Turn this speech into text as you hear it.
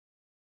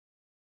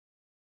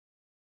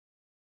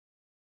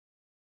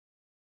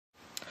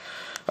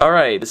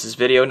Alright, this is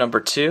video number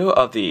 2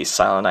 of the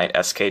Silent Night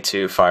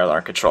SK-2 fire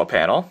alarm control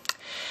panel.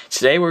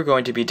 Today we're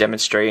going to be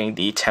demonstrating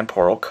the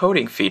temporal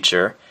coding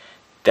feature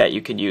that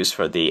you can use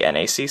for the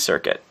NAC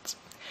circuit.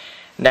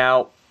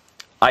 Now,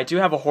 I do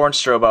have a horn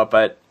strobe up,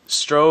 but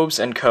strobes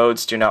and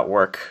codes do not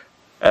work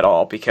at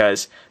all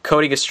because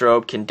coding a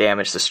strobe can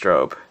damage the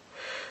strobe.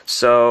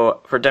 So,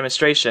 for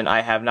demonstration,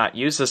 I have not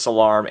used this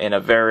alarm in a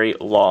very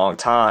long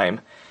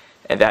time,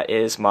 and that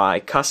is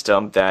my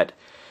custom that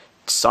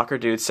Soccer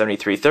Dude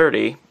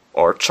 7330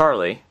 or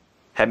Charlie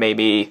had made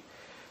me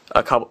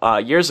a couple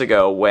years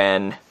ago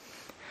when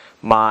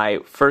my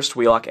first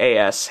Wheelock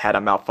AS had a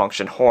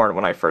malfunction horn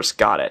when I first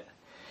got it.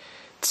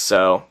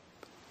 So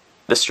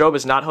the strobe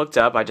is not hooked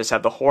up, I just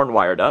have the horn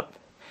wired up,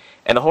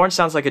 and the horn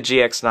sounds like a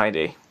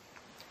GX90.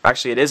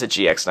 Actually, it is a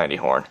GX90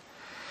 horn.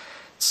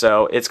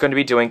 So it's going to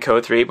be doing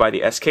code 3 by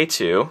the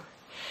SK-2,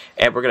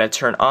 and we're going to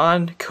turn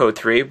on code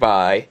 3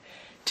 by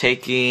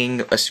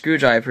taking a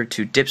screwdriver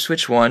to dip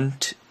switch 1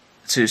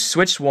 to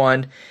switch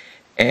 1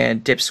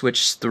 and dip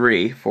switch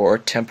 3 for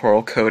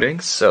temporal coding.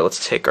 So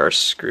let's take our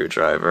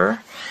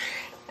screwdriver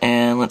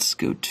and let's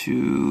go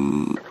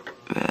to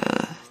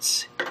let's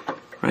see,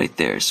 right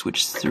there,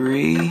 switch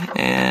 3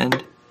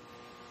 and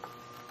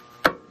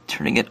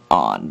turning it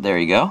on. There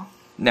you go.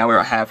 Now we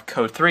have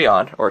code 3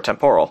 on, or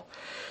temporal.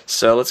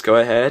 So let's go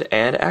ahead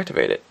and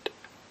activate it.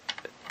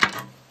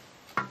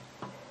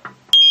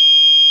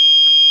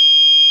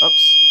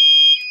 Oops.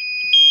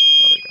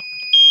 Oh, there you go.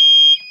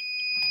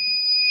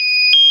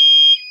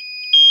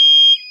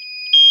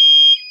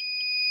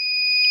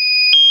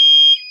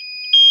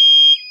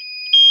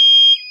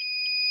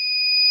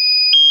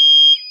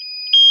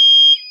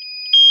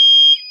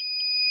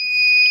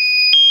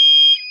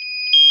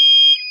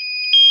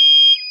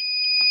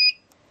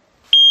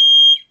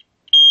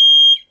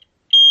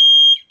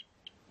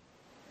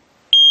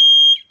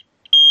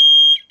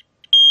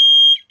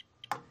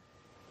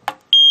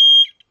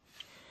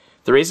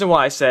 The reason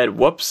why I said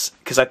whoops,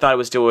 because I thought it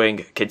was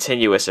doing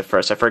continuous at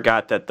first. I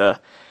forgot that the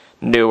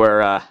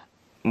newer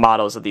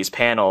models of these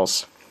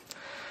panels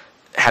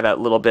had that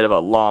little bit of a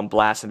long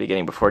blast in the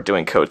beginning before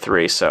doing code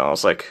 3, so I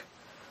was like,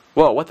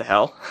 whoa, what the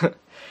hell?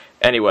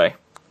 Anyway,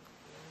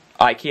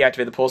 I key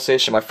activated the pull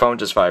station, my phone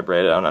just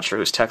vibrated, I'm not sure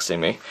who's texting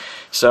me,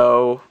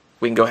 so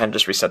we can go ahead and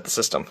just reset the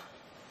system.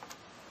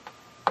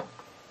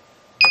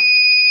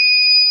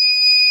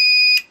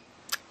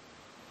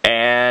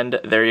 And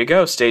there you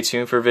go, stay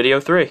tuned for video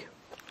 3.